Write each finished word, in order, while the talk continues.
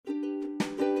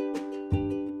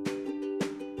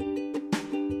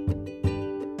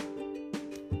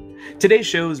Today's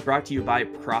show is brought to you by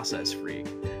Process Freak.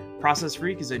 Process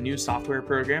Freak is a new software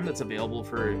program that's available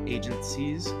for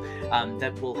agencies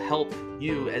that will help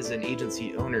you as an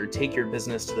agency owner take your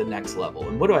business to the next level.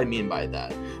 And what do I mean by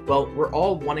that? Well, we're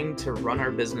all wanting to run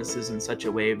our businesses in such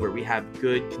a way where we have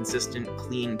good, consistent,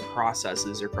 clean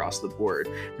processes across the board.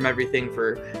 From everything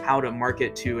for how to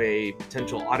market to a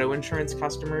potential auto insurance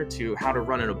customer, to how to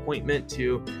run an appointment,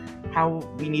 to how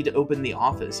we need to open the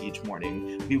office each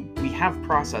morning. We have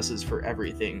processes for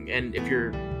everything. And if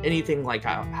you're anything like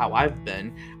how I've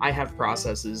been, I have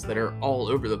processes that are all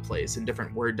over the place in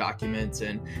different Word documents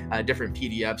and different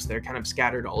PDFs that are kind of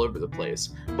scattered all over the place.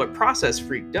 What Process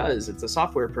Freak does, it's a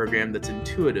software program that's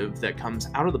intuitive that comes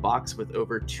out of the box with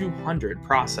over 200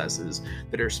 processes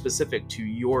that are specific to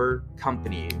your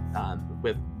company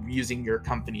with using your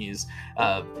company's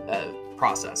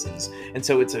processes. And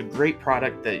so it's a great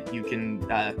product that you can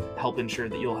help ensure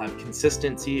that you'll have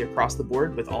consistency across the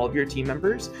board with all of your team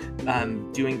members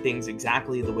doing things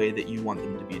exactly the way that you want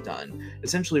them to be done.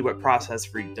 Essentially what Process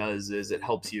Freak does is it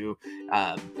helps you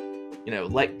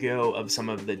let go of some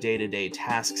of the day-to-day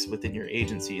tasks within your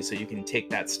agency so you can take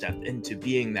that step into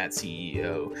being that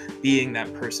CEO, being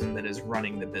that person that is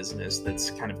running the business, that's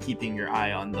kind of keeping your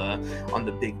eye on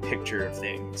the big picture of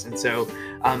things. And so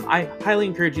I highly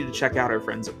encourage you to check out our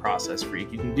friends at Process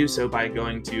Freak. You can do so by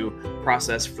going to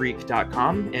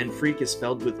processfreak.com, and freak is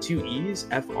spelled with two E's,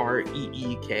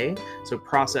 F-R-E-E-K, so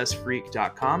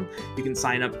processfreak.com. You can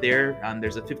sign up there.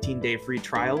 There's a 15-day free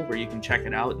trial where you can check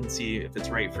it out and see if it's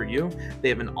right for you. They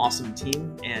have an awesome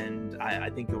team, and I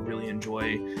think you'll really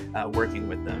enjoy working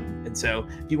with them. And so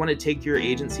if you want to take your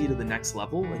agency to the next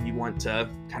level and you want to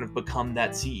kind of become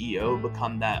that CEO,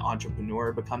 become that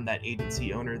entrepreneur, become that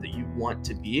agency owner that you want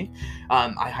to be,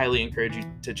 I highly encourage you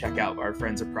to check out our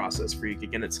friends at Process Freak.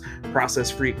 Again, it's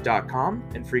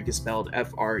processfreak.com, and freak is spelled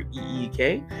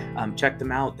F-R-E-E-K. Check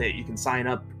them out. You can sign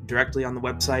up directly on the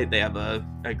website. They have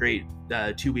a great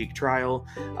 2-week trial.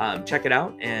 Check it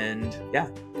out, and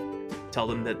tell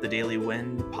them that the Daily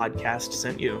Win podcast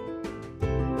sent you.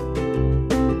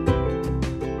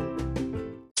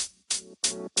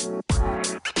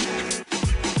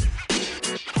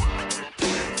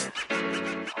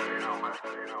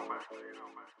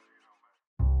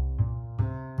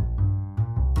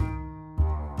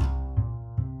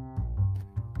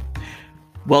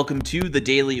 Welcome to the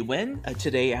Daily Win, a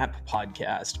Today App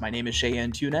podcast. My name is Shay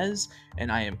Antunes,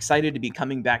 and I am excited to be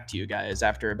coming back to you guys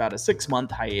after about a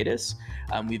 6-month hiatus.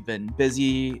 We've been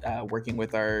busy working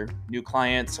with our new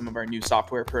clients, some of our new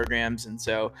software programs, and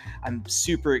so I'm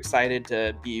super excited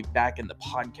to be back in the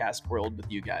podcast world with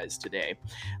you guys today.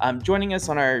 Joining us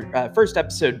on our first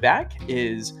episode back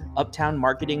is Uptown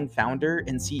Marketing founder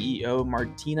and CEO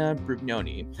Martina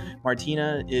Brugnoni.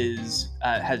 Martina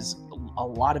has a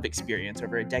lot of experience,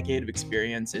 over a decade of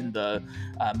experience in the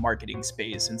marketing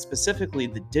space, and specifically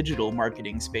the digital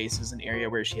marketing space is an area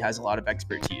where she has a lot of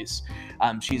expertise.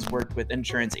 She's worked with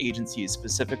insurance agencies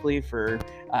specifically for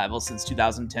since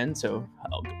 2010, so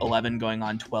 11 going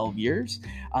on 12 years.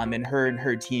 And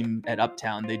her team at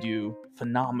Uptown, they do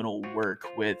phenomenal work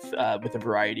with a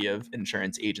variety of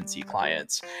insurance agency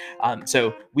clients.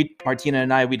 So Martina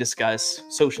and I, we discuss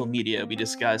social media. We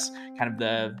discuss kind of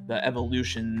the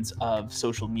evolutions of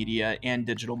social media and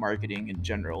digital marketing in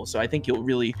general. So I think you'll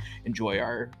really enjoy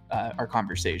our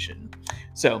conversation.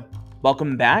 So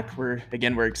welcome back. We're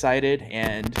excited.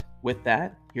 And with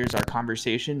that, here's our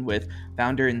conversation with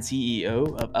founder and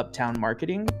CEO of Uptown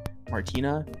Marketing,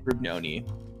 Martina Brugnoni.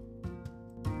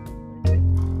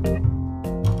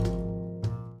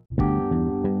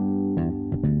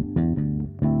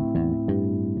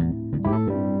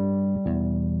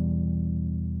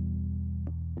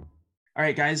 All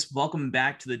right, guys, welcome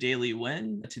back to the Daily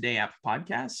Win, Today App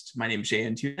podcast. My name is Shay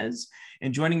Antunes,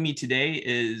 and joining me today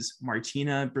is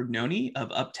Martina Brugnoni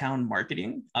of Uptown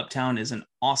Marketing. Uptown is an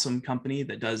awesome company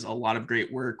that does a lot of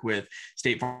great work with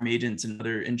State Farm agents and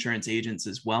other insurance agents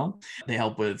as well. They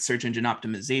help with search engine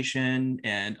optimization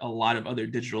and a lot of other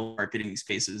digital marketing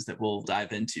spaces that we'll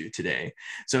dive into today.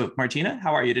 So, Martina,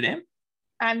 how are you today?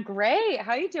 I'm great.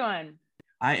 How are you doing?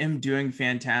 I am doing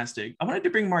fantastic. I wanted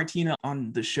to bring Martina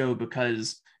on the show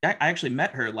because I actually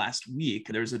met her last week.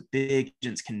 There was a big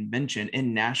agents convention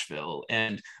in Nashville,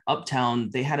 and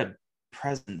Uptown, they had a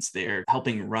presence there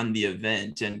helping run the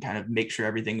event and kind of make sure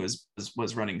everything was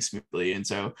running smoothly. And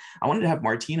so I wanted to have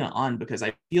Martina on because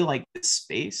I feel like this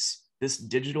space this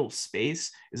digital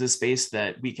space is a space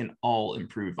that we can all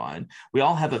improve on. We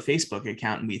all have a Facebook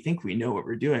account and we think we know what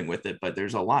we're doing with it, but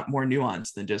there's a lot more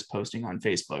nuance than just posting on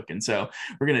Facebook. And so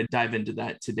we're going to dive into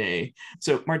that today.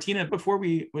 So Martina, before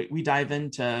we dive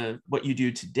into what you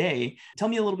do today, tell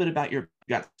me a little bit about your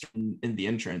gut in the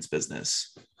insurance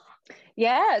business.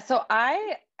 Yeah, so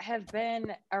I have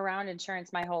been around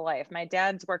insurance my whole life. My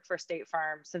dad's worked for State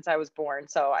Farm since I was born.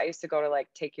 So I used to go to like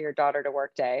take your daughter to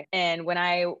work day. And when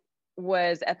I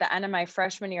was at the end of my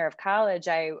freshman year of college,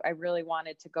 I really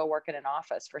wanted to go work in an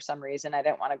office for some reason. I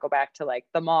didn't want to go back to like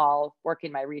the mall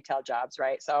working my retail jobs,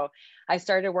 right? So I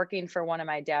started working for one of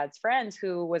my dad's friends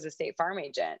who was a State Farm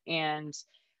agent. And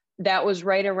that was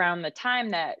right around the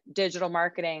time that digital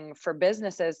marketing for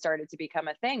businesses started to become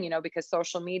a thing, because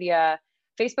social media,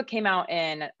 Facebook came out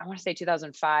in, I want to say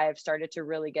 2005, started to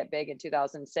really get big in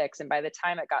 2006. And by the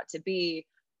time it got to be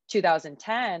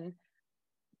 2010,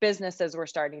 businesses were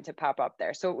starting to pop up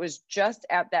there. So it was just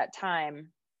at that time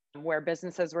where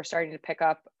businesses were starting to pick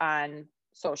up on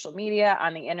social media,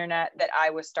 on the internet, that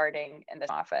I was starting in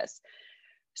the office.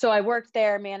 So I worked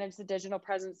there, managed the digital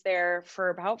presence there for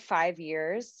about 5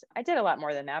 years. I did a lot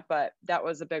more than that, but that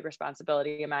was a big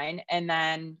responsibility of mine. And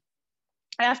then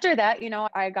after that,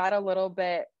 I got a little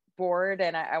bit bored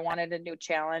and I wanted a new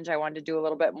challenge. I wanted to do a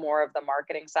little bit more of the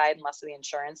marketing side and less of the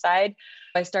insurance side.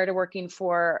 I started working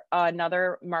for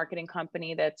another marketing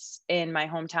company that's in my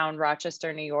hometown,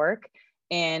 Rochester, New York.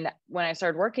 And when I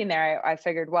started working there, I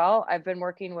figured, well, I've been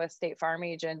working with State Farm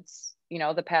agents,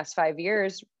 the past 5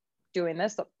 years doing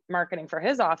this marketing for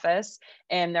his office.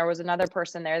 And there was another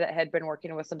person there that had been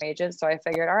working with some agents. So I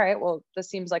figured, all right, well, this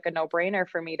seems like a no-brainer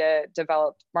for me to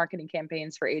develop marketing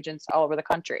campaigns for agents all over the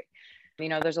country.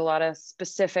 There's a lot of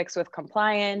specifics with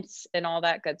compliance and all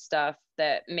that good stuff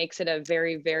that makes it a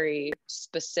very, very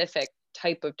specific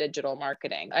type of digital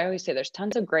marketing. I always say there's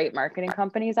tons of great marketing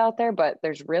companies out there, but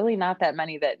there's really not that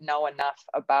many that know enough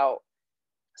about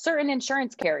certain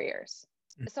insurance carriers.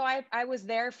 So I was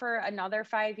there for another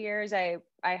 5 years. I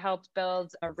helped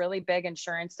build a really big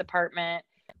insurance department.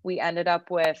 We ended up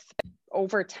with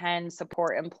over 10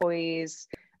 support employees.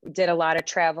 We did a lot of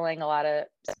traveling, a lot of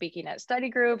speaking at study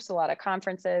groups, a lot of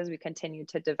conferences. We continued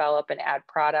to develop and add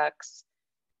products.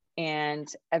 And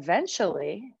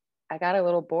eventually I got a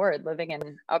little bored living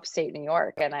in upstate New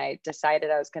York, and I decided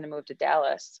I was going to move to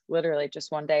Dallas, literally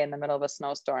just one day in the middle of a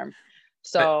snowstorm.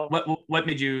 So what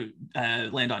made you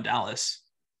land on Dallas?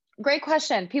 Great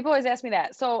question. People always ask me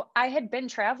that. So I had been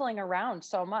traveling around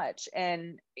so much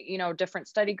and, different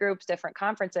study groups, different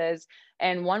conferences.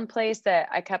 And one place that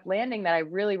I kept landing that I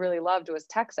really, really loved was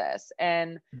Texas.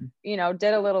 And,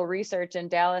 did a little research, and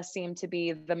Dallas seemed to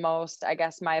be the most, I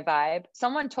guess, my vibe.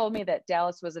 Someone told me that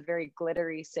Dallas was a very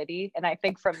glittery city. And I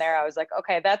think from there, I was like,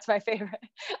 okay, that's my favorite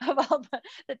of all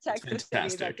the Texas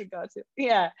cities I could go to.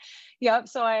 Yeah. Yep.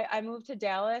 So I moved to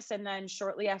Dallas. And then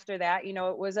shortly after that,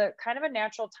 it was a kind of a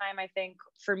natural time, I think,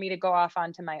 for me to go off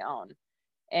onto my own.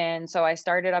 And so I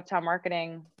started Uptown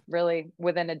Marketing really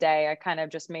within a day. I kind of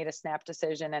just made a snap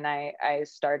decision and I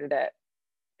started it.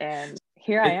 And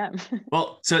here I am.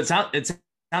 Well, so it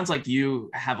sounds like you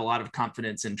have a lot of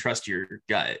confidence and trust your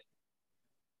gut.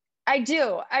 I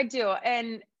do.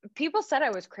 And people said I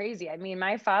was crazy. I mean,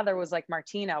 my father was like,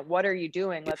 Martina, what are you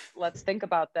doing? Let's think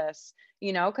about this,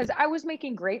 because I was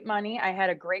making great money. I had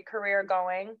a great career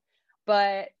going,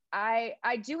 but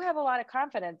I do have a lot of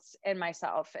confidence in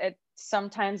myself.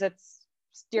 Sometimes it's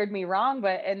steered me wrong,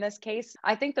 but in this case,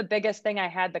 I think the biggest thing I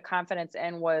had the confidence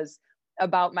in was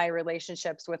about my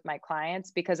relationships with my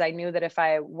clients, because I knew that if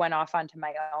I went off onto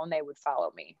my own, they would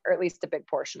follow me, or at least a big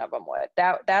portion of them would.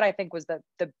 That I think was the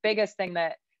biggest thing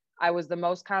that I was the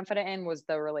most confident in, was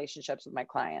the relationships with my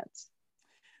clients.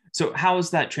 So how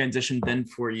has that transition been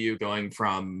for you, going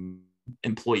from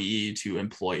employee to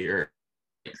employer,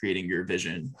 creating your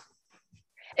vision?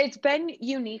 It's been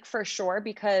unique for sure,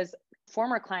 because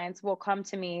former clients will come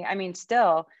to me. I mean,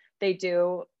 still they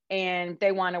do, and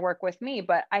they want to work with me.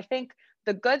 But I think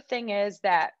the good thing is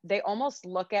that they almost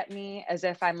look at me as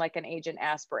if I'm like an agent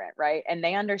aspirant, right? And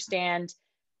they understand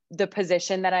the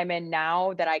position that I'm in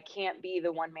now, that I can't be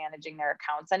the one managing their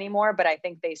accounts anymore. But I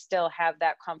think they still have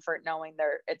that comfort knowing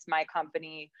it's my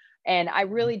company. And I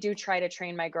really do try to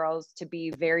train my girls to be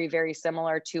very, very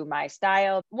similar to my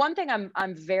style. One thing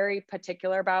I'm very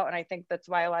particular about, and I think that's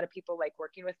why a lot of people like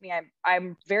working with me,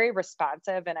 I'm very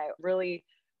responsive, and I really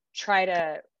try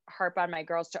to harp on my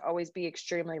girls to always be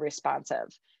extremely responsive.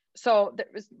 So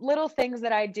there's little things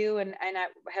that I do and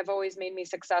have always made me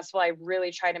successful. I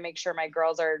really try to make sure my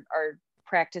girls are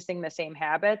practicing the same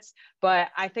habits. But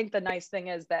I think the nice thing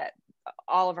is that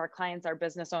all of our clients are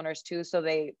business owners too. So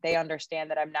they understand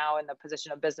that I'm now in the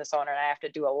position of business owner and I have to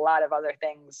do a lot of other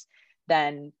things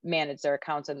than manage their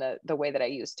accounts in the way that I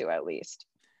used to, at least.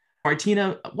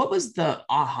 Martina, what was the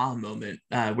aha moment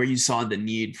where you saw the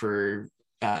need for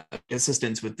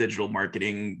assistance with digital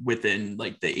marketing within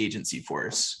like the agency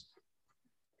force?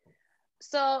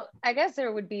 So I guess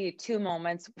there would be two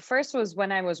moments. First was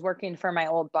when I was working for my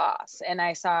old boss and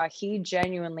I saw he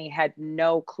genuinely had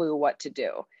no clue what to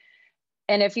do.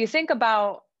 And if you think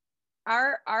about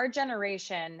our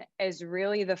generation is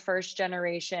really the first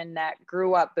generation that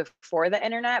grew up before the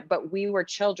internet, but we were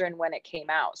children when it came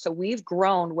out. So we've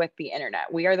grown with the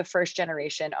internet. We are the first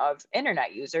generation of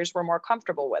internet users. We're more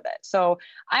comfortable with it. So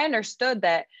I understood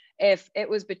that if it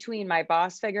was between my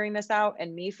boss figuring this out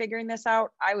and me figuring this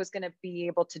out, I was going to be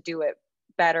able to do it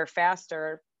better,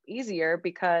 faster, easier,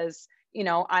 because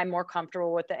I'm more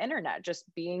comfortable with the internet, just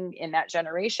being in that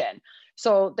generation.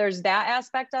 So there's that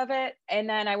aspect of it. And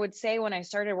then I would say when I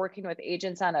started working with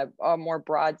agents on a more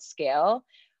broad scale,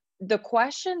 the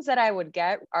questions that I would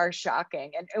get are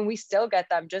shocking. And we still get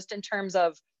them, just in terms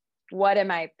of, what am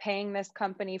I paying this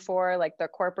company for? Like the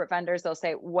corporate vendors, they'll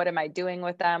say, what am I doing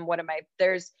with them?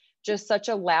 There's just such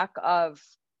a lack of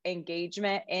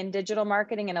engagement in digital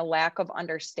marketing and a lack of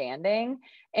understanding.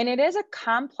 And it is a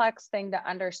complex thing to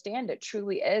understand. It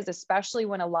truly is, especially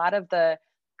when a lot of the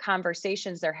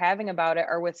conversations they're having about it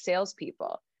are with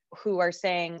salespeople who are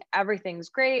saying everything's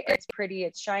great, it's pretty,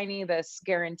 it's shiny, this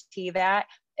guarantee that.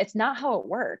 It's not how it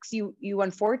works. You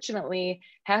unfortunately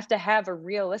have to have a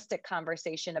realistic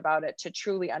conversation about it to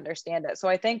truly understand it. So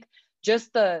I think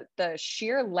just the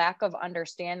sheer lack of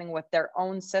understanding with their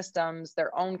own systems,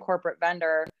 their own corporate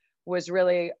vendor, was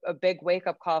really a big wake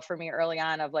up call for me early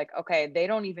on, of like, okay, they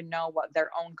don't even know what their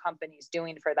own company's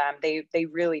doing for them. They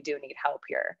really do need help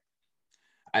here.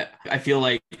 I feel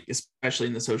like, especially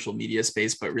in the social media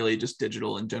space, but really just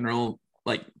digital in general,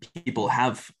 like people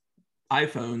have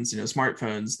iPhones,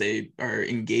 smartphones, they are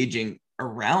engaging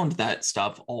around that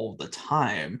stuff all the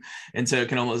time. And so it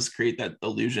can almost create that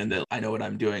illusion that I know what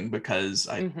I'm doing because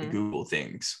I Google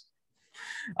things.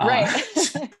 Right.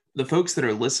 The folks that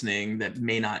are listening that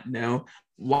may not know,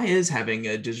 why is having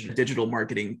a digital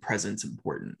marketing presence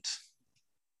important?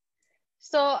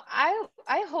 So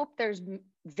I hope there's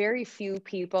very few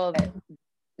people that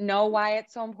know why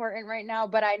it's so important right now,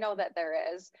 but I know that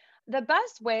there is. The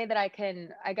best way that I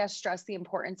can, I guess, stress the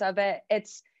importance of it,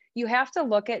 you have to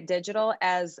look at digital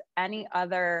as any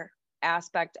other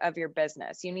aspect of your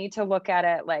business. You need to look at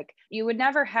it like you would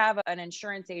never have an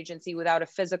insurance agency without a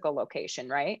physical location,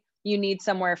 right? You need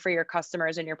somewhere for your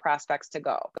customers and your prospects to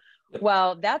go.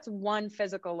 Well, that's one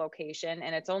physical location,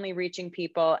 and it's only reaching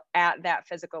people at that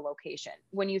physical location.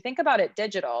 When you think about it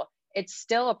digital, it's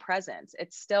still a presence.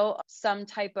 It's still some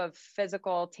type of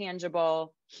physical,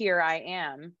 tangible, here I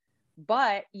am,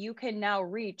 but you can now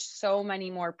reach so many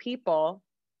more people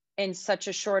in such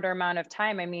a shorter amount of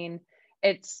time. I mean,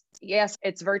 it's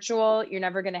virtual. You're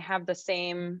never going to have the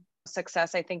same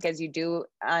success, I think, as you do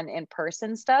on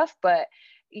in-person stuff. But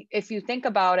if you think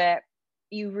about it,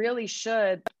 you really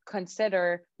should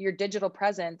consider your digital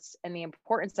presence and the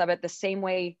importance of it the same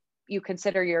way you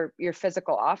consider your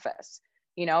physical office.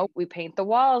 We paint the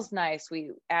walls nice.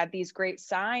 We add these great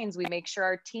signs. We make sure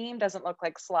our team doesn't look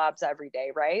like slobs every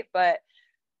day, right? But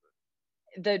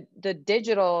the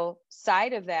digital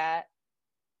side of that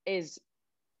is,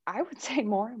 I would say,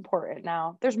 more important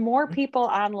now. There's more people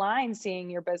online seeing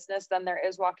your business than there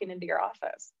is walking into your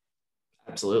office.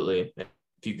 Absolutely. If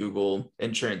you Google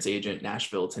insurance agent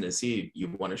Nashville, Tennessee, you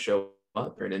want to show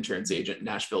up, or an insurance agent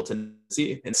Nashville,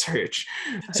 Tennessee in search.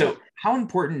 So how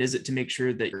important is it to make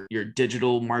sure that your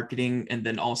digital marketing and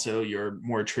then also your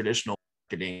more traditional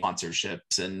marketing,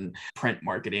 sponsorships and print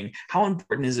marketing, how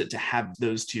important is it to have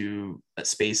those two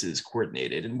spaces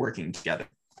coordinated and working together?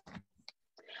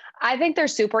 I think they're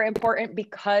super important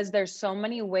because there's so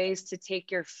many ways to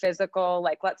take your physical,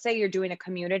 like let's say you're doing a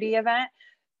community event.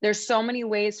 There's so many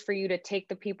ways for you to take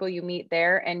the people you meet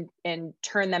there and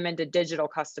turn them into digital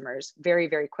customers very,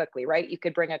 very quickly, right? You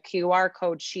could bring a QR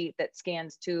code sheet that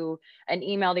scans to an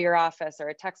email to your office or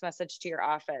a text message to your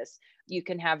office. You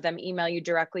can have them email you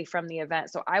directly from the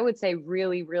event. So I would say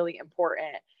really, really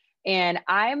important. And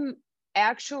I'm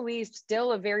actually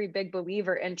still a very big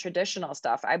believer in traditional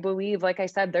stuff. I believe, like I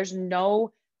said, there's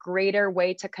no greater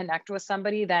way to connect with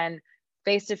somebody than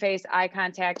face-to-face, eye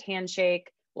contact,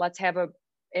 handshake. Let's have a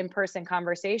in-person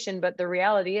conversation. But the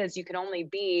reality is you can only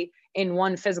be in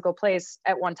one physical place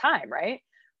at one time, right?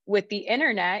 With the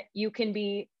internet, you can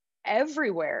be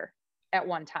everywhere at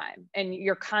one time, and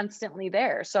you're constantly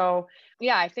there. So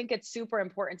yeah, I think it's super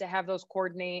important to have those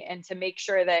coordinate and to make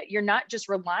sure that you're not just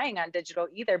relying on digital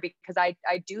either, because I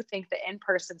do think the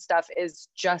in-person stuff is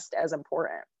just as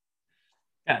important.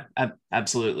 Yeah,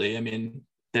 absolutely. I mean,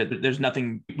 there's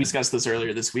nothing. We discussed this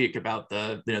earlier this week about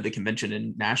the convention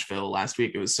in Nashville last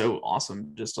week. It was so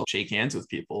awesome just to shake hands with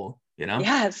people,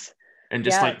 Yes. and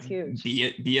just Yeah, like it's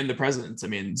huge. be in the presence. I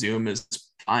mean, Zoom is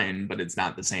fine, but it's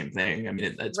not the same thing. I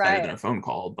mean, it's better than Right. a phone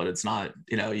call, but it's not.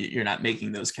 You're not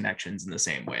making those connections in the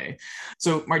same way.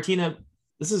 So, Martina,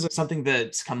 this is something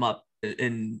that's come up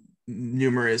in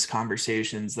numerous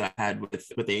conversations that I had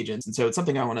with agents, and so it's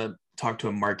something I want to talk to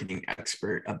a marketing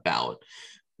expert about.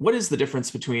 What is the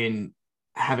difference between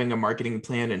having a marketing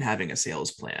plan and having a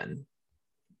sales plan?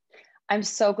 I'm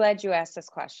so glad you asked this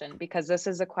question, because this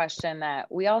is a question that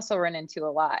we also run into a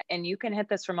lot, and you can hit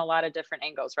this from a lot of different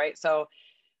angles, right? So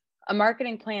a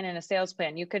marketing plan and a sales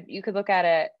plan, you could look at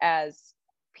it as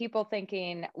people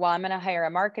thinking, well, I'm going to hire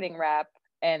a marketing rep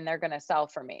and they're going to sell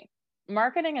for me.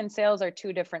 Marketing and sales are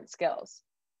two different skills,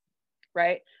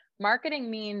 right? Marketing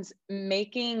means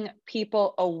making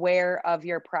people aware of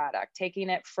your product, taking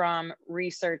it from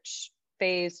research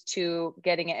phase to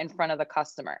getting it in front of the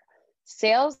customer.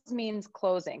 Sales means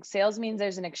closing. Sales means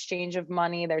there's an exchange of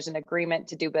money, there's an agreement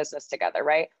to do business together,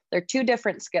 right? They're two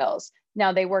different skills.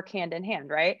 Now they work hand in hand,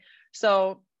 right?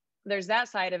 So there's that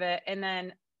side of it. And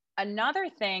then another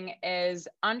thing is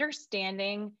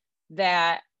understanding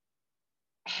that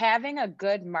having a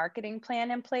good marketing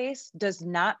plan in place does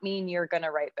not mean you're going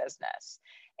to write business.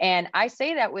 And I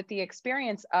say that with the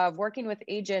experience of working with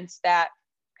agents that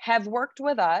have worked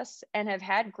with us and have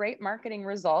had great marketing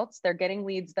results. They're getting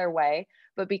leads their way,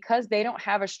 but because they don't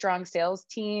have a strong sales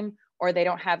team or they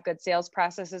don't have good sales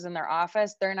processes in their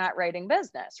office, they're not writing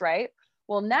business, right?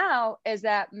 Well, now, is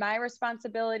that my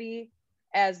responsibility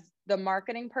as the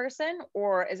marketing person,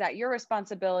 or is that your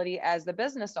responsibility as the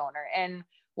business owner? And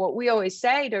what we always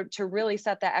say to really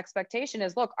set that expectation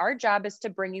is, look, our job is to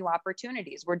bring you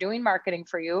opportunities. We're doing marketing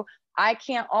for you. I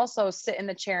can't also sit in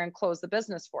the chair and close the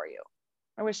business for you.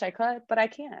 I wish I could, but I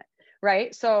can't,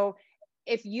 right? So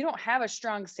if you don't have a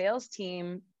strong sales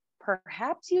team,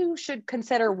 perhaps you should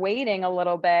consider waiting a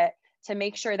little bit to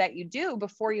make sure that you do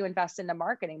before you invest into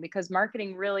marketing, because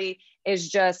marketing really is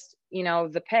just,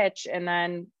 the pitch, and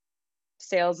then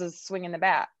sales is swinging the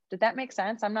bat. Did that make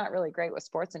sense? I'm not really great with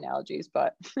sports analogies,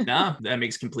 but. No, that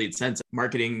makes complete sense.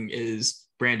 Marketing is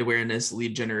brand awareness,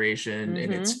 lead generation,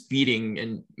 and it's feeding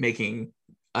and making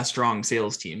a strong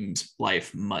sales team's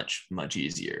life much, much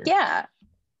easier. Yeah,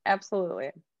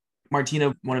 absolutely.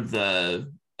 Martina, one of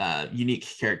the unique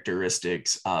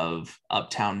characteristics of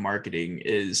Uptown marketing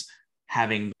is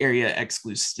having area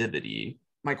exclusivity.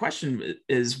 My question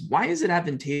is, why is it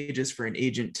advantageous for an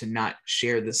agent to not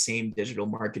share the same digital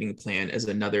marketing plan as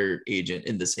another agent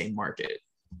in the same market?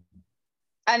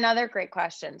 Another great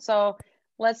question. So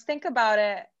let's think about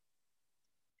it.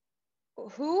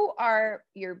 Who are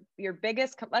your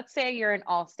biggest, let's say you're an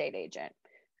Allstate agent.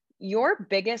 Your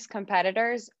biggest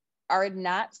competitors are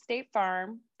not State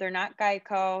Farm, they're not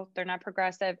Geico, they're not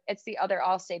Progressive, it's the other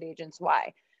Allstate agents.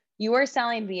 Why? You are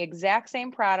selling the exact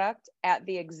same product at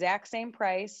the exact same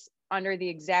price under the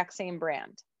exact same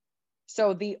brand.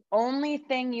 So the only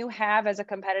thing you have as a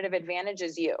competitive advantage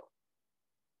is you.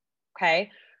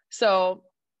 Okay. So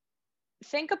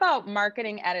think about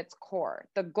marketing at its core.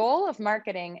 The goal of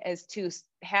marketing is to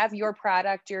have your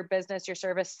product, your business, your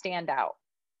service stand out.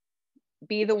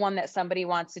 Be the one that somebody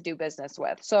wants to do business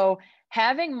with. So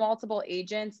having multiple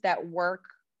agents that work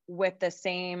with the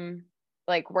same,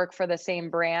 work for the same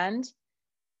brand,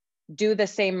 do the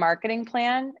same marketing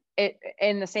plan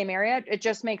in the same area, it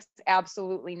just makes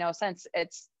absolutely no sense.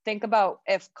 Think about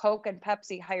if Coke and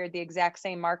Pepsi hired the exact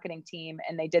same marketing team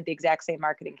and they did the exact same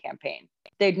marketing campaign.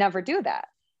 They'd never do that,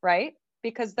 right?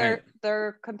 Because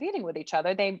they're competing with each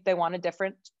other. They want a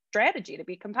different strategy to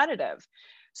be competitive.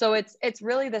 So it's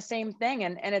really the same thing.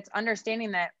 And it's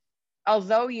understanding that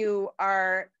although you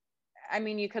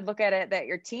could look at it that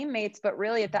you're teammates, but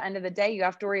really at the end of the day, you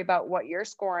have to worry about what your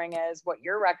scoring is, what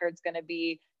your record's going to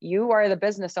be. You are the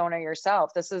business owner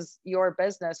yourself. This is your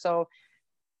business. So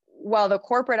while the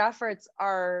corporate efforts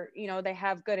are, they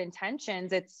have good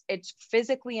intentions, it's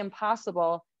physically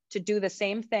impossible to do the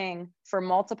same thing for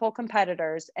multiple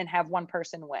competitors and have one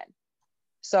person win.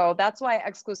 So that's why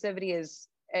exclusivity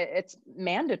it's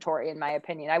mandatory, in my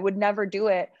opinion. I would never do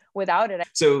it without it.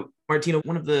 So Martina,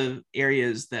 one of the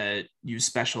areas that you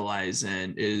specialize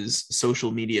in is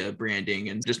social media branding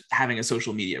and just having a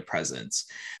social media presence.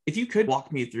 If you could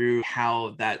walk me through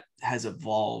how that has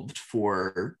evolved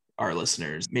for our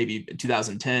listeners. Maybe in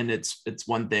 2010, it's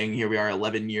one thing. Here we are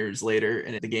 11 years later,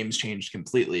 and the game's changed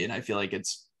completely. And I feel like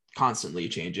it's constantly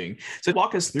changing. So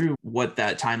walk us through what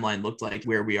that timeline looked like,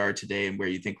 where we are today, and where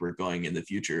you think we're going in the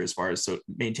future as far as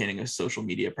maintaining a social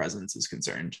media presence is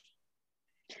concerned.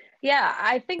 Yeah,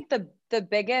 I think the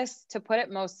biggest, to put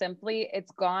it most simply,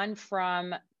 it's gone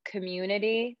from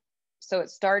community. So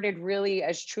it started really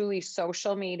as truly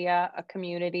social media, a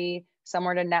community,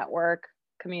 somewhere to network,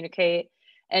 communicate.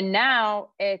 And now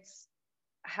it's,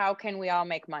 how can we all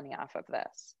make money off of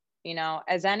this? You know,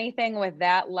 as anything with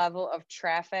that level of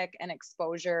traffic and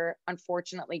exposure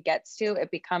unfortunately gets to, it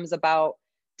becomes about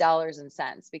dollars and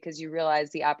cents, because you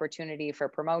realize the opportunity for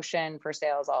promotion, for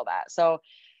sales, all that. So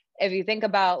if you think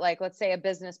about, like, let's say a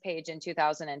business page in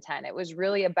 2010, it was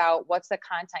really about, what's the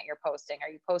content you're posting? Are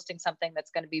you posting something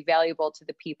that's going to be valuable to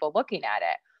the people looking at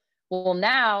it? Well,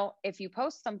 now if you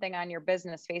post something on your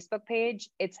business Facebook page,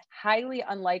 it's highly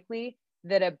unlikely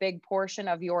that a big portion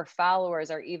of your followers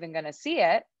are even going to see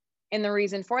it. And the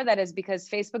reason for that is because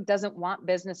Facebook doesn't want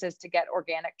businesses to get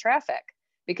organic traffic,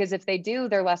 because if they do,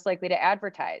 they're less likely to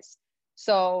advertise.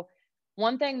 So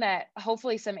one thing that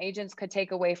hopefully some agents could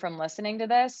take away from listening to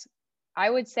this, I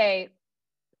would say,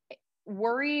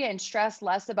 worry and stress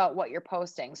less about what you're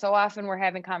posting. So often we're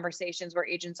having conversations where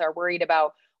agents are worried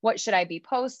about, what should I be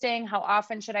posting? How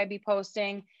often should I be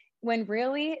posting? When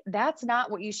really that's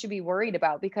not what you should be worried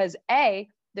about, because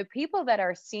the people that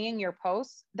are seeing your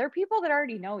posts, they're people that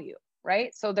already know you,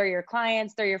 right? So they're your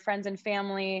clients, they're your friends and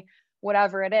family,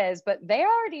 whatever it is, but they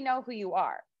already know who you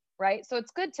are, right? So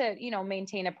it's good to,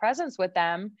 maintain a presence with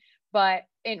them. But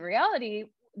in reality,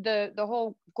 the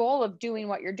whole goal of doing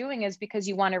what you're doing is because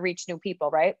you want to reach new people,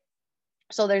 right?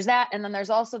 So there's that. And then there's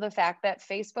also the fact that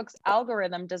Facebook's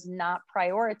algorithm does not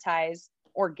prioritize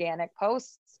organic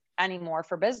posts anymore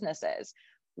for businesses,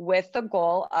 with the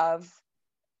goal of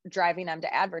driving them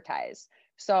to advertise.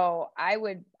 So I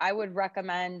would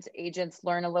recommend agents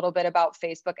learn a little bit about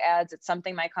Facebook ads. It's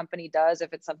something my company does.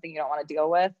 If it's something you don't want to deal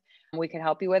with, we can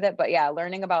help you with it. But yeah,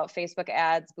 learning about Facebook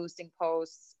ads, boosting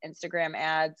posts, Instagram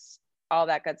ads, all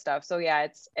that good stuff. So yeah,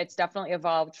 it's definitely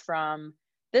evolved from,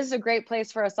 this is a great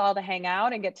place for us all to hang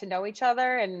out and get to know each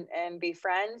other and be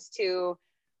friends, to,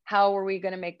 how are we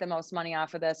going to make the most money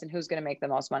off of this, and who's going to make the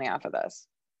most money off of this?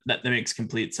 That makes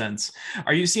complete sense.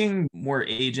 Are you seeing more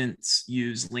agents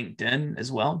use LinkedIn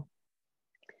as well?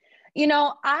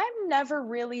 I've never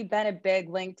really been a big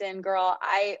LinkedIn girl.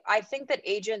 I think that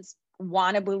agents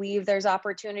want to believe there's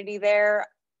opportunity there.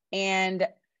 And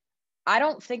I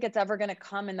don't think it's ever going to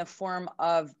come in the form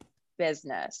of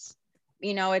business.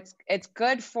 It's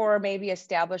good for maybe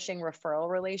establishing referral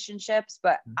relationships,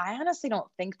 but I honestly don't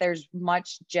think there's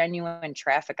much genuine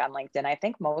traffic on LinkedIn. I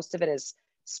think most of it is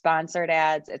sponsored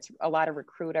ads. It's a lot of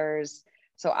recruiters.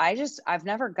 So I've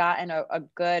never gotten a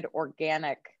good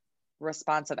organic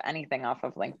response of anything off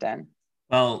of LinkedIn.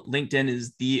 Well, LinkedIn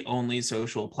is the only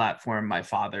social platform my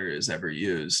father has ever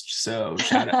used. So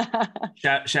shout out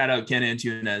Ken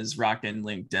Antunes rocking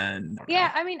LinkedIn. Yeah,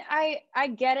 I mean, I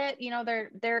get it.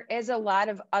 There is a lot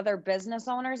of other business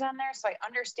owners on there, so I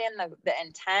understand the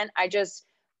intent.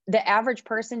 The average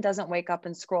person doesn't wake up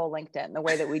and scroll LinkedIn the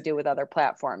way that we do with other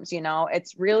platforms.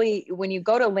 It's really, when you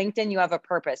go to LinkedIn, you have a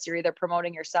purpose. You're either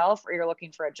promoting yourself or you're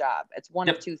looking for a job. It's one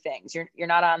of two things. You're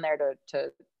not on there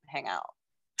to hang out.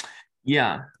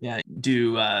 Yeah.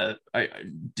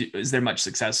 Is there much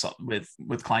success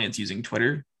with clients using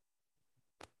Twitter?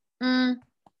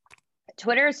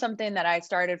 Twitter is something that I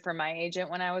started for my agent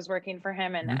when I was working for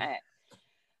him, and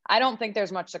I don't think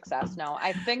there's much success. No,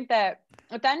 I think that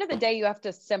at the end of the day, you have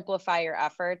to simplify your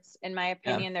efforts. In my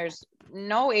opinion, There's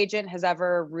no agent has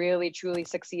ever really truly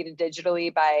succeeded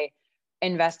digitally by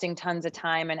investing tons of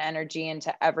time and energy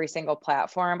into every single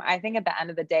platform. I think at the end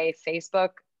of the day, Facebook,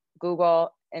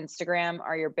 Google, Instagram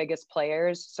are your biggest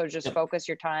players. So just focus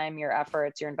your time, your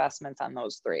efforts, your investments on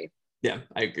those three. Yeah,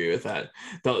 I agree with that.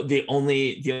 The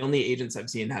only agents I've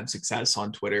seen have success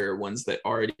on Twitter are ones that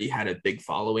already had a big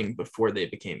following before they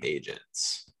became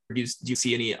agents. Do you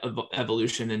see any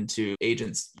evolution into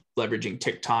agents leveraging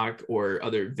TikTok or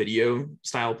other video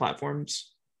style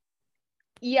platforms?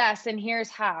 Yes, and here's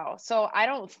how. So I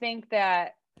don't think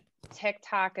that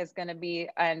TikTok is going to be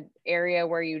an area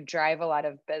where you drive a lot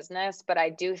of business, but I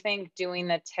do think doing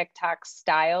the TikTok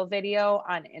style video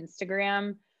on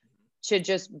Instagram to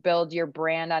just build your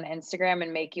brand on Instagram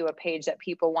and make you a page that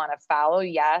people want to follow.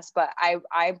 Yes. But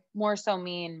I more so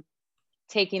mean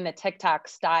taking the TikTok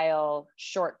style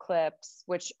short clips,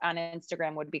 which on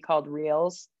Instagram would be called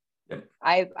Reels.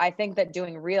 I think that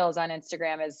doing Reels on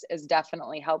Instagram is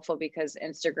definitely helpful, because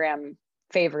Instagram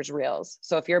favors reels.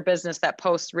 So if you're a business that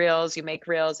posts reels, you make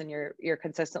reels, and you're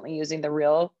consistently using the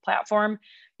reel platform,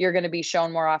 you're going to be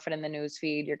shown more often in the news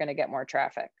feed. You're going to get more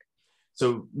traffic.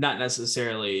 So not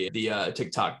necessarily the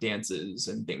TikTok dances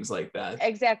and things like that.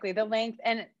 Exactly. The length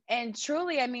and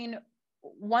truly, I mean,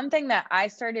 one thing that I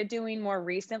started doing more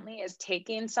recently is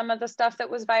taking some of the stuff that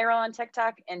was viral on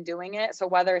TikTok and doing it. So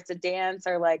whether it's a dance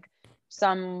or like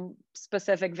some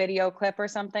specific video clip or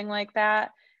something like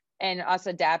that, and us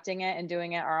adapting it and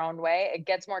doing it our own way, it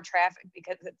gets more traffic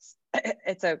because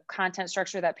it's a content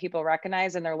structure that people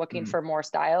recognize and they're looking for more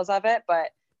styles of it. But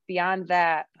beyond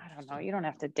that, I don't know, you don't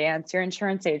have to dance, you're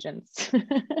insurance agents.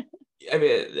 I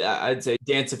mean, I'd say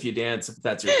dance if you dance, if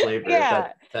that's your flavor,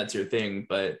 Yeah. if that's your thing.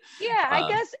 But yeah, I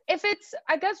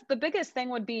guess the biggest thing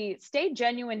would be stay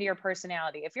genuine to your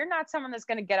personality. If you're not someone that's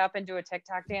going to get up and do a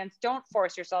TikTok dance, don't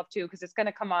force yourself to, because it's going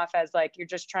to come off as like you're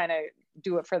just trying to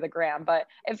do it for the gram. But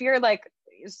if you're like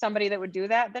somebody that would do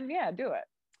that, then yeah, do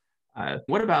it.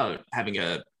 What about having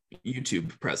a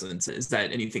YouTube presence? Is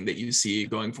that anything that you see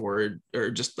going forward,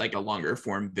 or just like a longer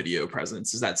form video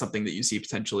presence? Is that something that you see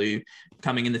potentially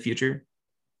coming in the future?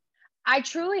 I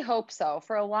truly hope so.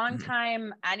 For a long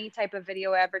time, any type of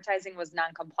video advertising was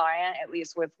non-compliant, at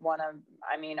least with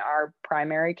our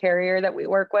primary carrier that we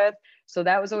work with. So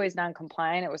that was always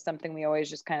non-compliant. It was something we always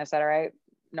just kind of said, all right,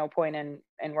 no point in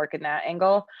working that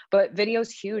angle. But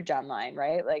video's huge online,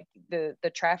 right? Like the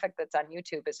traffic that's on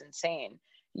YouTube is insane.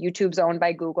 YouTube's owned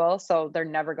by Google, so they're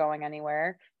never going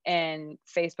anywhere. And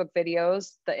Facebook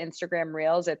videos, the Instagram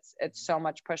reels, it's so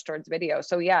much push towards video.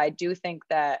 So yeah, I do think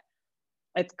that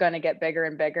it's going to get bigger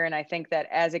and bigger. And I think that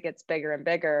as it gets bigger and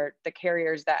bigger, the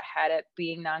carriers that had it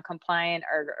being non-compliant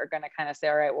are going to kind of say,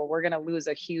 all right, well, we're going to lose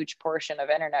a huge portion of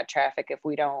internet traffic if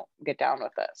we don't get down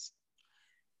with this.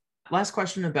 Last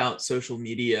question about social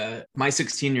media. My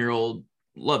 16-year-old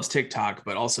loves TikTok,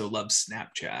 but also loves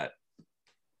Snapchat.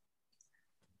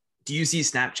 Do you see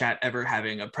Snapchat ever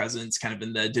having a presence kind of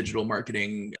in the digital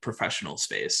marketing professional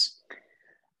space?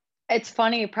 It's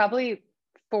funny, probably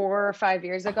 4 or 5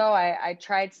 years ago, I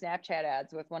tried Snapchat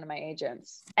ads with one of my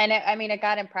agents. And it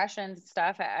got impressions and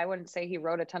stuff. I wouldn't say he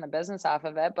wrote a ton of business off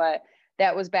of it, but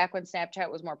that was back when Snapchat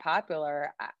was more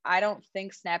popular. I don't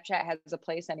think Snapchat has a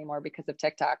place anymore because of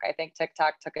TikTok. I think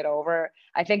TikTok took it over.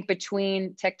 I think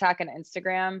between TikTok and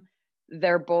Instagram,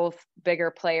 they're both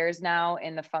bigger players now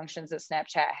in the functions that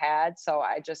Snapchat had. So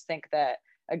I just think that,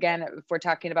 again, if we're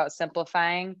talking about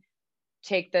simplifying,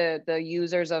 take the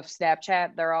users of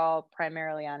Snapchat, they're all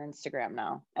primarily on Instagram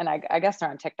now. And I guess they're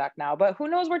on TikTok now, but who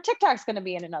knows where TikTok's going to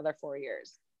be in another 4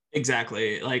 years.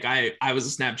 Exactly. Like I was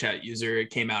a Snapchat user. It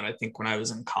came out, I think, when I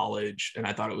was in college, and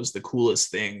I thought it was the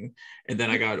coolest thing. And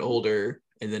then I got older,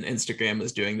 and then Instagram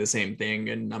was doing the same thing.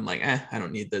 And I'm like, I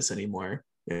don't need this anymore,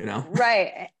 you know?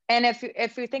 Right. And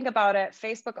if you think about it,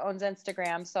 Facebook owns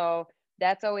Instagram. So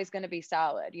that's always going to be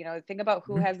solid. You know, think about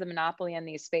who has the monopoly in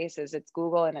these spaces. It's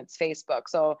Google and it's Facebook.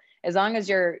 So as long as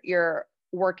you're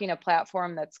working a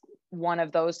platform that's one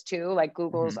of those two, like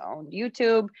Google's owned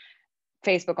YouTube,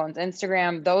 Facebook owns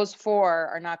Instagram, those four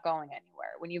are not going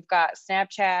anywhere. When you've got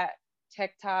Snapchat,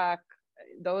 TikTok,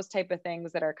 those type of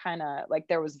things that are kind of like,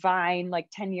 there was Vine like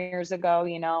 10 years ago,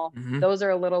 you know, those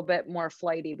are a little bit more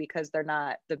flighty because they're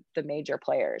not the major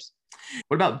players.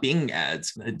 What about Bing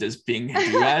ads? Does Bing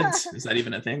do ads? Is that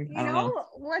even a thing? I don't know.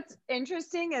 What's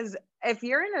interesting is if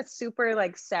you're in a super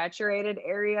like saturated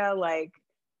area, like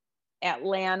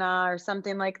Atlanta or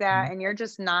something like that, and you're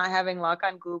just not having luck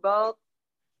on Google,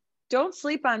 don't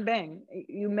sleep on Bing.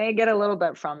 You may get a little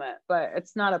bit from it, but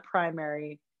it's not a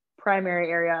primary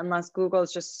area unless Google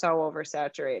is just so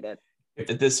oversaturated.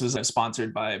 If this was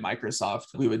sponsored by Microsoft,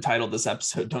 we would title this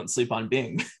episode "Don't Sleep on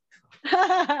Bing."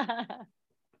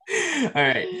 All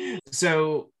right.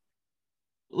 So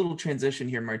a little transition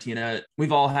here, Martina.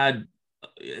 We've all had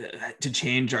to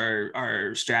change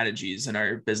our strategies and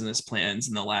our business plans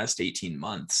in the last 18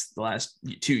 months, the last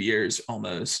 2 years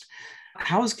almost.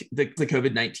 How has the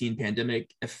COVID-19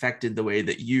 pandemic affected the way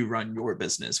that you run your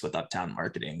business with Uptown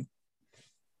Marketing?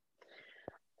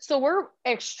 So we're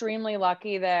extremely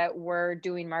lucky that we're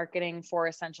doing marketing for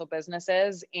essential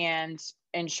businesses, and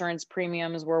insurance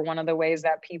premiums were one of the ways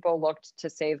that people looked to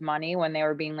save money when they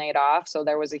were being laid off. So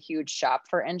there was a huge shop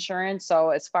for insurance.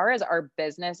 So as far as our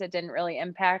business, it didn't really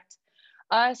impact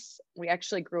us. We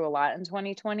actually grew a lot in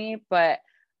 2020, but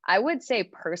I would say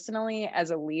personally, as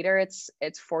a leader, it's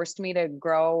forced me to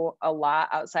grow a lot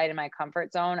outside of my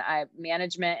comfort zone.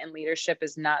 Management and leadership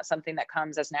is not something that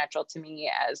comes as natural to me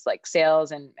as like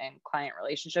sales and client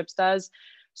relationships does.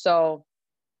 So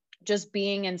just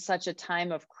being in such a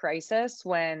time of crisis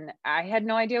when I had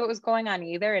no idea what was going on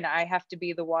either. And I have to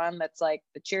be the one that's like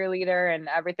the cheerleader and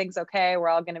everything's okay. We're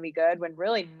all going to be good, when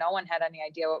really no one had any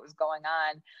idea what was going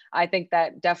on. I think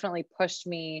that definitely pushed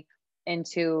me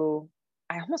into,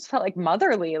 I almost felt like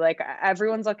motherly, like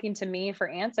everyone's looking to me for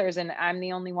answers and I'm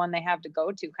the only one they have to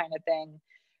go to, kind of thing.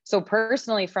 So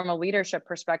personally, from a leadership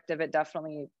perspective, it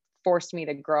definitely forced me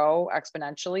to grow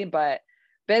exponentially. But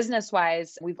business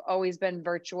wise, we've always been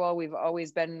virtual. We've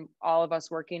always been, all of us,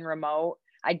 working remote.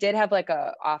 I did have like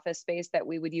a office space that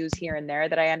we would use here and there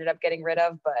that I ended up getting rid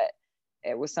of, but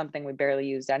it was something we barely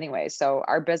used anyway. So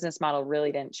our business model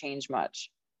really didn't change much.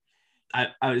 I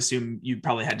would assume you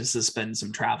probably had to suspend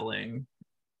some traveling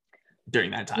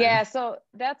during that time. Yeah, so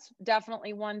that's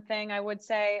definitely one thing I would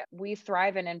say. We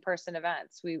thrive in in-person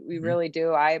events. We really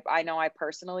do. I know I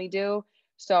personally do.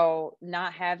 So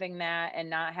not having that, and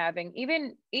not having,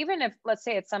 even if, let's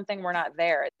say it's something we're not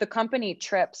there, the company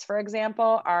trips, for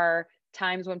example, are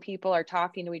times when people are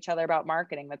talking to each other about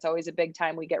marketing. That's always a big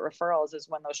time we get referrals, is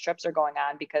when those trips are going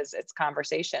on, because it's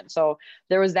conversation. So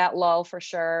there was that lull for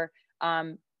sure.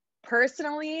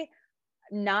 Personally,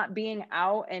 not being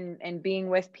out and being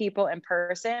with people in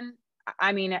person,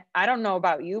 I mean, I don't know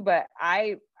about you, but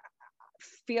I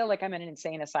feel like I'm in an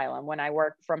insane asylum when I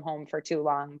work from home for too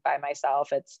long by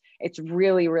myself. It's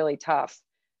really, really tough.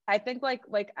 I think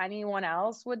like anyone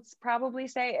else would probably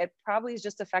say, it probably has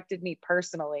just affected me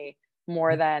personally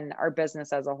more than our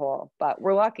business as a whole. But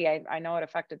we're lucky. I know it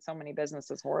affected so many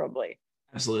businesses horribly.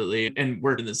 Absolutely. And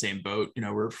we're in the same boat. You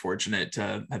know, we're fortunate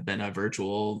to have been a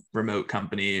virtual remote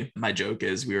company. My joke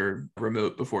is we were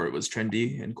remote before it was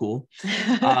trendy and cool.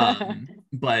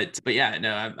 But yeah,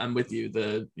 no, I'm with you.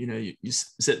 You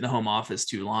sit in the home office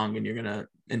too long and you're going to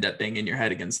end up banging your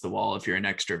head against the wall if you're an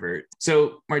extrovert.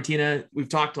 So Martina, we've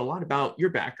talked a lot about your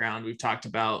background. We've talked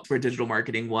about where digital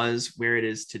marketing was, where it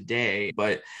is today,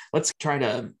 but let's try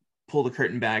to pull the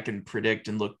curtain back and predict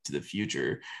and look to the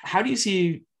future. How do you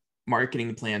see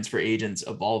marketing plans for agents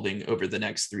evolving over the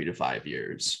next 3 to 5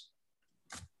 years?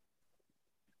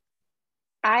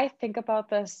 I think about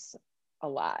this a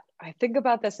lot. I think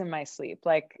about this in my sleep.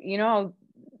 Like,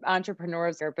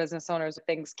 entrepreneurs or business owners,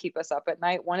 things keep us up at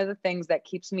night. One of the things that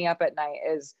keeps me up at night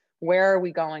is, where are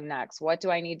we going next? What do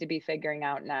I need to be figuring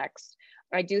out next?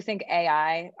 I do think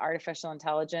AI, artificial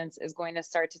intelligence, is going to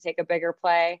start to take a bigger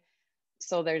play.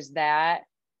 So there's that.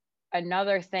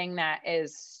 Another thing that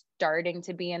is starting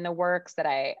to be in the works that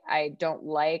I don't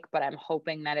like, but I'm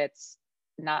hoping that it's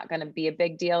not going to be a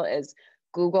big deal, is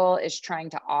Google is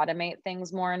trying to automate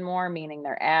things more and more, meaning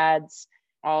their ads,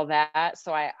 all that.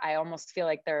 So I almost feel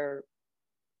like they're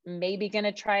maybe going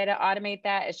to try to automate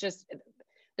that. It's just,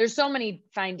 there's so many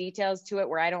fine details to it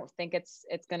where I don't think it's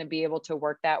going to be able to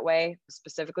work that way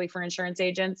specifically for insurance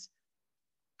agents.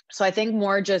 So I think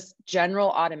more just general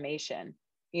automation.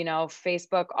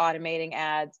 Facebook automating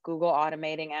ads, Google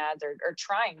automating ads, or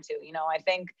trying to. I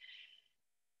think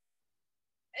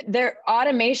their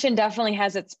automation definitely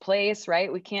has its place, right?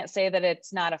 We can't say that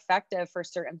it's not effective for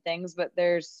certain things, but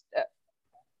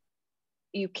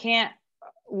you can't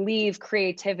leave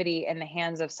creativity in the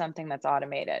hands of something that's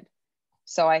automated.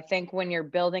 So I think when you're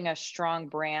building a strong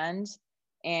brand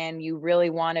and you really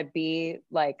want to be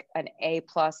like an A+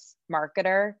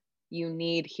 marketer, you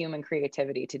need human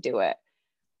creativity to do it.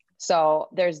 So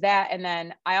there's that. And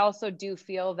then I also do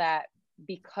feel that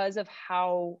because of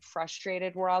how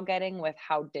frustrated we're all getting with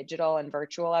how digital and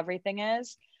virtual everything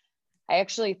is, I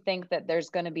actually think that there's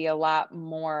going to be a lot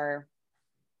more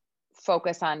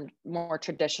focus on more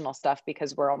traditional stuff,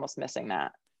 because we're almost missing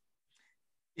that.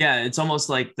 Yeah, it's almost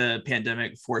like the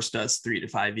pandemic forced us 3 to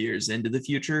 5 years into the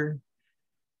future.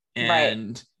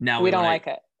 And right. Now we don't like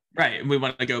it. Right. And we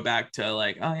want to go back to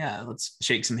like, oh yeah, let's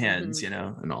shake some hands, and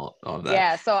all of that.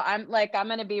 Yeah. So I'm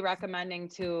going to be recommending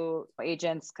to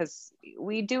agents, because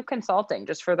we do consulting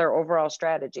just for their overall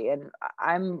strategy. And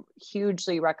I'm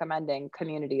hugely recommending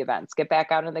community events. Get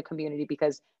back out in the community,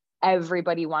 because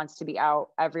everybody wants to be out.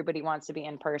 Everybody wants to be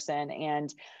in person.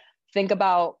 And think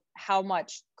about how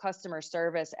much customer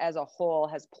service as a whole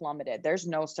has plummeted. There's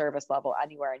no service level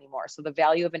anywhere anymore. So the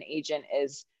value of an agent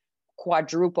is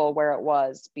quadruple where it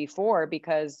was before,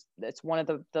 because it's one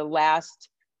of the last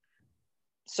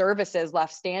services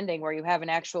left standing where you have an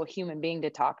actual human being to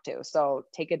talk to. So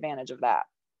take advantage of that.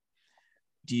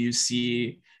 Do you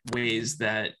see ways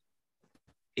that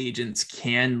agents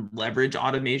can leverage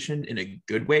automation in a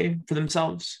good way for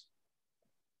themselves?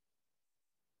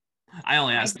 I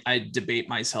only ask, I debate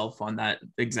myself on that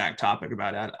exact topic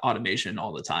about automation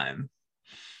all the time.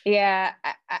 Yeah,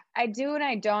 I do and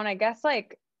I don't. I guess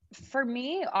like For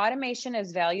me, automation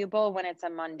is valuable when it's a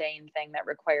mundane thing that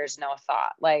requires no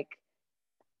thought. Like,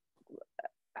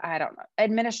 I don't know,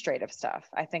 administrative stuff,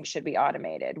 I think should be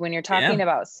automated. When you're talking Yeah.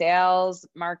 about sales,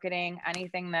 marketing,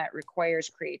 anything that requires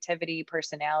creativity,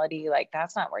 personality, like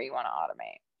that's not where you want to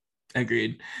automate.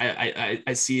 Agreed.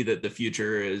 I see that the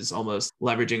future is almost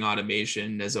leveraging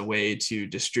automation as a way to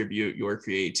distribute your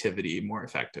creativity more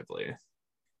effectively.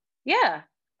 Yeah,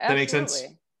 That makes sense.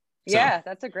 absolutely. So, Yeah,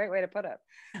 that's a great way to put it.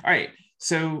 all right.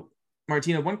 So,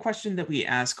 Martina, one question that we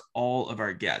ask all of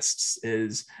our guests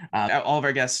is all of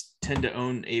our guests tend to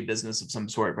own a business of some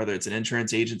sort, whether it's an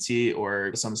insurance agency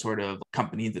or some sort of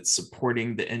company that's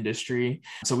supporting the industry.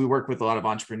 So we work with a lot of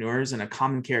entrepreneurs, and a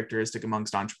common characteristic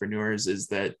amongst entrepreneurs is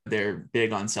that they're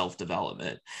big on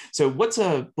self-development. So what's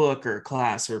a book or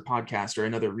class or podcast or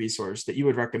another resource that you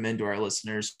would recommend to our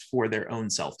listeners for their own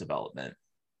self-development?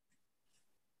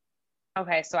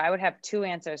 Okay, so I would have two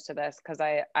answers to this because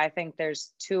I think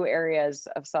there's two areas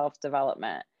of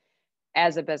self-development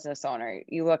as a business owner.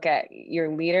 You look at your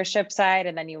leadership side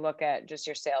and then you look at just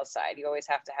your sales side. You always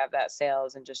have to have that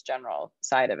sales and just general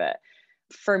side of it.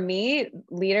 For me,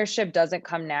 leadership doesn't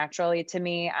come naturally to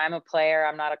me. I'm a player,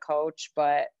 I'm not a coach,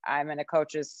 but I'm in a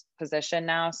coach's position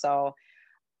now. So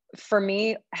for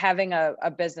me, having a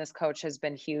business coach has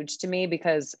been huge to me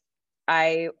because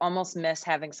I almost miss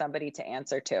having somebody to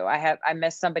answer to. I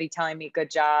miss somebody telling me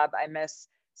good job. I miss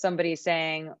somebody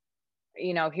saying,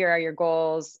 here are your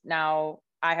goals. Now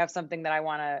I have something that I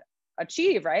want to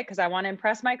achieve, right? Because I want to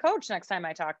impress my coach next time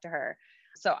I talk to her.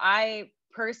 So I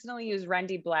personally use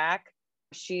Rendy Black.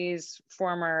 She's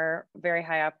former very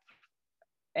high up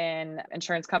in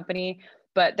insurance company,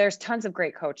 but there's tons of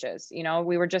great coaches.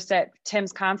 We were just at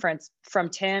Tim's conference, from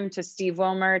Tim to Steve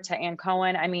Wilmer to Ann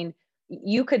Cohen. I mean,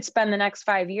 you could spend the next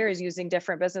 5 years using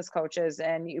different business coaches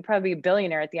and you'd probably be a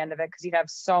billionaire at the end of it because you'd have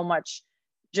so much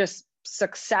just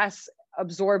success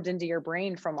absorbed into your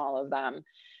brain from all of them.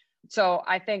 So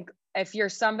I think if you're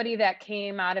somebody that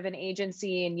came out of an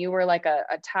agency and you were like a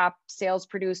top sales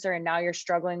producer and now you're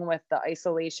struggling with the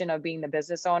isolation of being the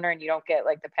business owner and you don't get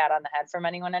like the pat on the head from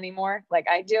anyone anymore, like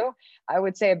I do, I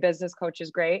would say a business coach is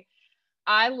great.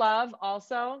 I love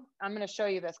also, I'm going to show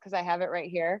you this because I have it right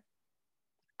here.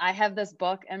 I have this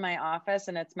book in my office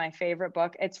and it's my favorite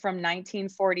book. It's from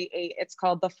 1948. It's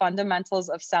called The Fundamentals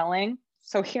of Selling.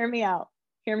 So hear me out.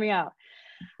 Hear me out.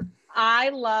 I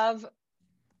love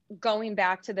going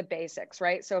back to the basics,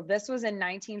 right? So if this was in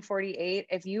 1948,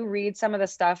 if you read some of the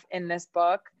stuff in this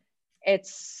book,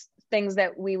 it's things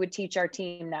that we would teach our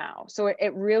team now. So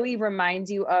it really reminds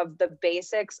you of the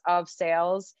basics of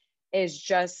sales is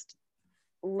just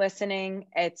listening.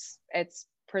 It's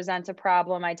present a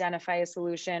problem, identify a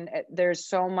solution. There's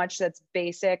so much that's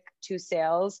basic to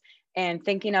sales, and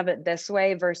thinking of it this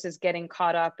way versus getting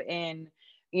caught up in,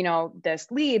 this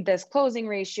lead, this closing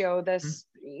ratio, this,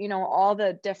 all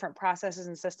the different processes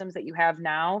and systems that you have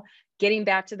now. Getting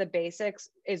back to the basics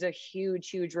is a huge,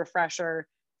 huge refresher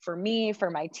for me, for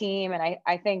my team. And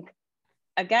I think,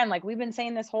 again, like we've been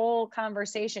saying this whole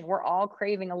conversation, we're all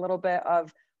craving a little bit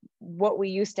of what we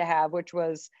used to have, which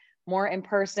was more in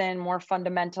person, more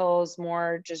fundamentals,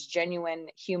 more just genuine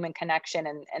human connection.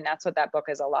 And that's what that book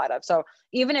is a lot of. So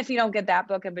even if you don't get that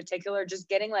book in particular, just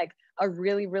getting like a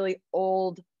really, really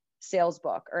old sales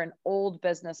book or an old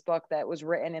business book that was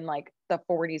written in like the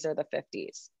 40s or the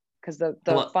 50s, because the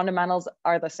fundamentals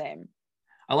are the same.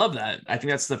 I love that. I think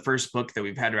that's the first book that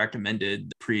we've had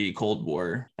recommended pre-Cold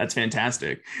War. That's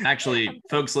fantastic. Actually,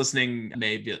 folks listening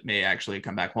may actually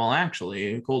come back. Well,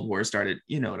 actually, Cold War started,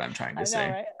 you know what I'm trying to say,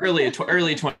 right? early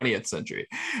 20th century.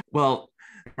 Well,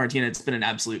 Martina, it's been an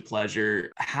absolute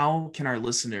pleasure. How can our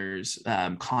listeners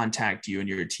contact you and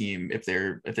your team if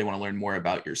they want to learn more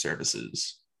about your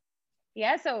services?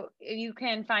 Yeah, so you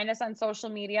can find us on social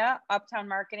media, Uptown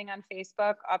Marketing on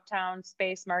Facebook, Uptown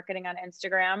Space Marketing on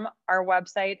Instagram. Our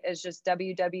website is just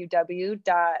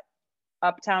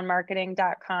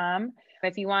www.uptownmarketing.com.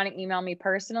 If you want to email me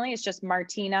personally, it's just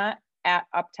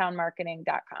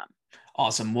martina@uptownmarketing.com.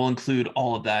 Awesome. We'll include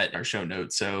all of that in our show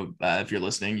notes. So if you're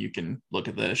listening, you can look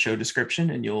at the show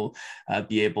description and you'll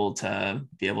be able to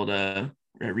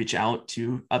reach out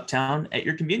to Uptown at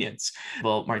your convenience.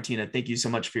 Well, Martina, thank you so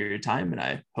much for your time, and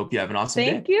I hope you have an awesome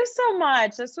day. Thank you so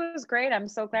much. This was great. I'm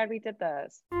so glad we did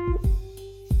this.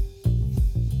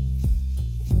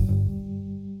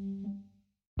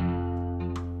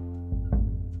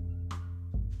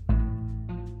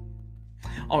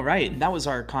 All right, and that was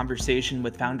our conversation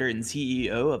with founder and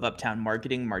CEO of Uptown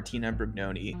Marketing, Martina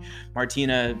Brugnoni.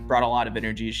 Martina brought a lot of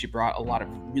energy. She brought a lot of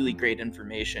really great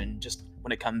information just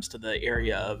when it comes to the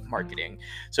area of marketing.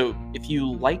 So if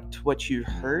you liked what you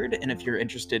heard and if you're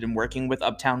interested in working with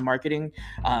Uptown Marketing,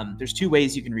 there's two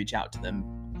ways you can reach out to them.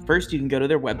 First, you can go to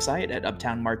their website at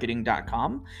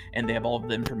uptownmarketing.com, and they have all of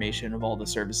the information of all the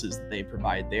services that they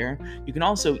provide there. You can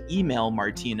also email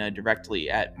Martina directly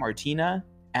at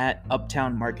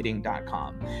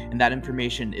martina@uptownmarketing.com, and that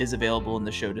information is available in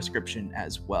the show description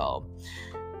as well.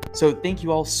 So thank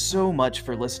you all so much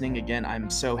for listening. Again, I'm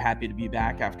so happy to be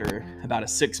back after about a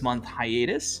 6-month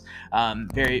hiatus.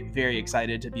 Very, very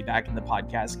excited to be back in the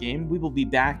podcast game. We will be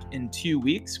back in 2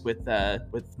 weeks with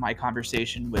my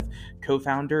conversation with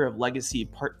co-founder of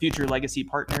Future Legacy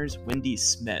Partners, Wendy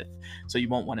Smith. So you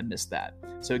won't want to miss that.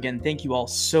 So again, thank you all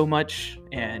so much,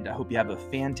 and I hope you have a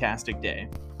fantastic day.